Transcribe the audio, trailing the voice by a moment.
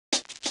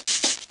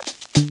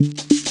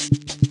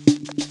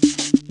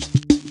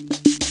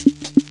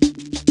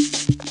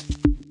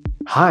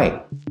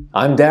Hi,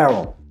 I'm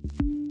Daryl.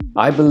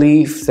 I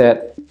believe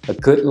that a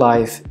good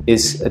life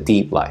is a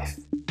deep life.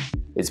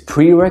 Its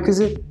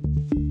prerequisite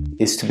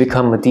is to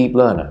become a deep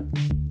learner.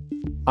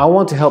 I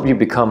want to help you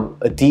become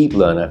a deep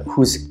learner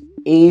who's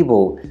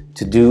able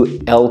to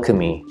do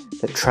alchemy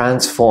that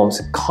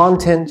transforms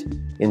content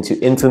into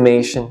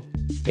information,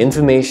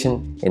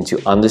 information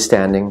into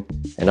understanding,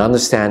 and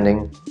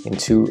understanding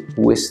into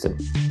wisdom.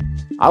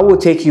 I will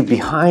take you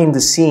behind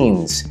the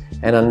scenes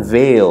and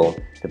unveil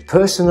the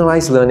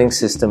personalized learning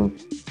system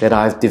that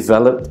I've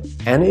developed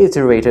and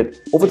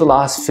iterated over the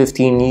last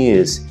 15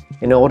 years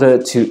in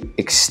order to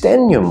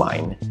extend your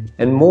mind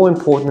and, more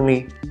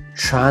importantly,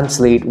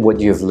 translate what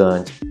you've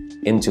learned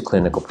into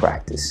clinical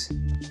practice.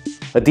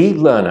 A deep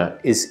learner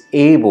is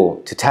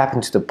able to tap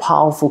into the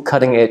powerful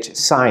cutting-edge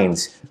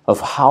science of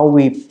how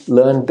we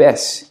learn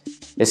best,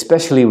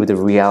 especially with the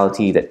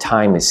reality that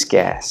time is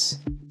scarce.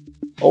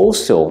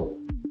 Also,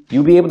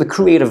 you'll be able to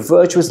create a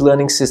virtuous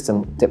learning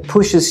system that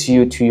pushes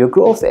you to your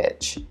growth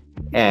edge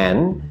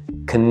and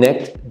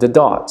connect the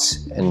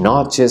dots and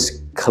not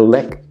just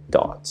collect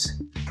dots.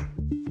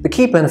 The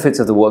key benefits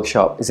of the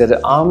workshop is that it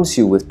arms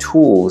you with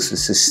tools for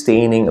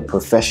sustaining a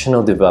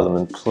professional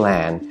development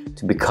plan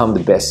to become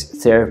the best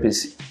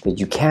therapist that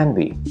you can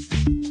be.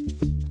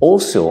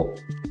 Also,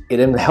 it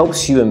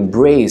helps you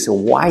embrace a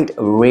wide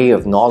array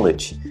of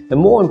knowledge and,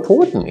 more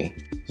importantly,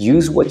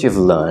 use what you've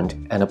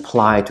learned and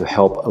apply to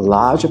help a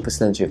larger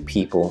percentage of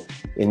people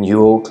in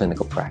your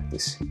clinical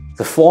practice.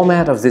 The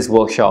format of this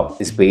workshop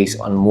is based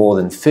on more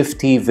than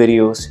 50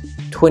 videos,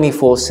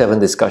 24/7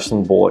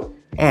 discussion board,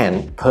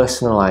 and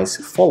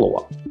personalized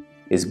follow-up.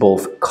 It's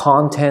both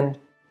content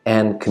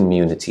and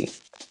community.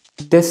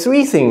 There are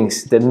three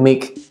things that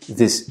make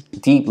this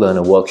Deep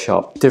Learner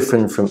workshop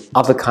different from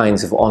other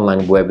kinds of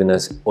online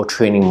webinars or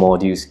training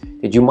modules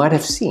that you might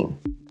have seen.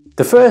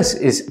 The first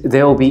is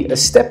there will be a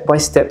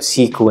step-by-step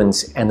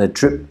sequence and a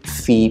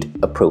drip-feed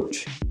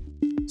approach.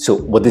 So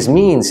what this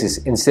means is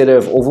instead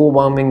of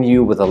overwhelming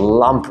you with a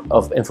lump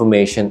of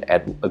information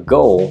at a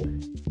go,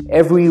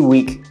 every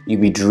week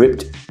you'll be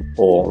dripped,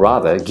 or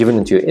rather given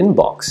into your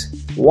inbox,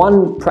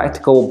 one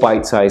practical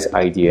bite-sized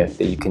idea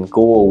that you can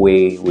go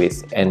away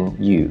with and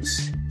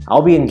use.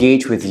 I'll be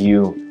engaged with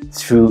you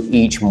through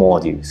each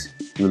module.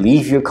 You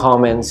leave your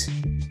comments,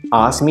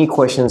 ask me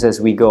questions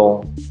as we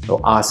go, or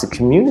ask the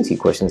community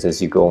questions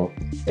as you go.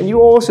 And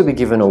you'll also be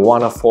given a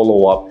one-off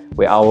follow-up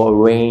where I'll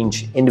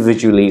arrange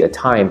individually a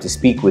time to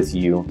speak with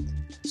you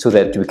so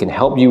that we can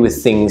help you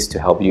with things to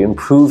help you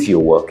improve your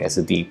work as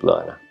a deep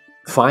learner.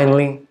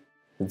 Finally,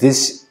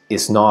 this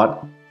is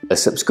not a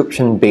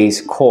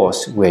subscription-based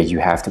course where you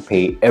have to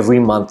pay every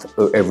month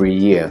or every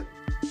year.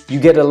 You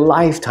get a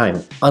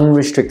lifetime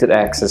unrestricted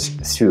access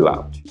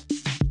throughout.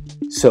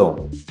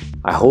 So,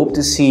 I hope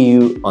to see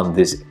you on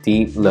this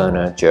deep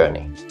learner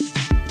journey.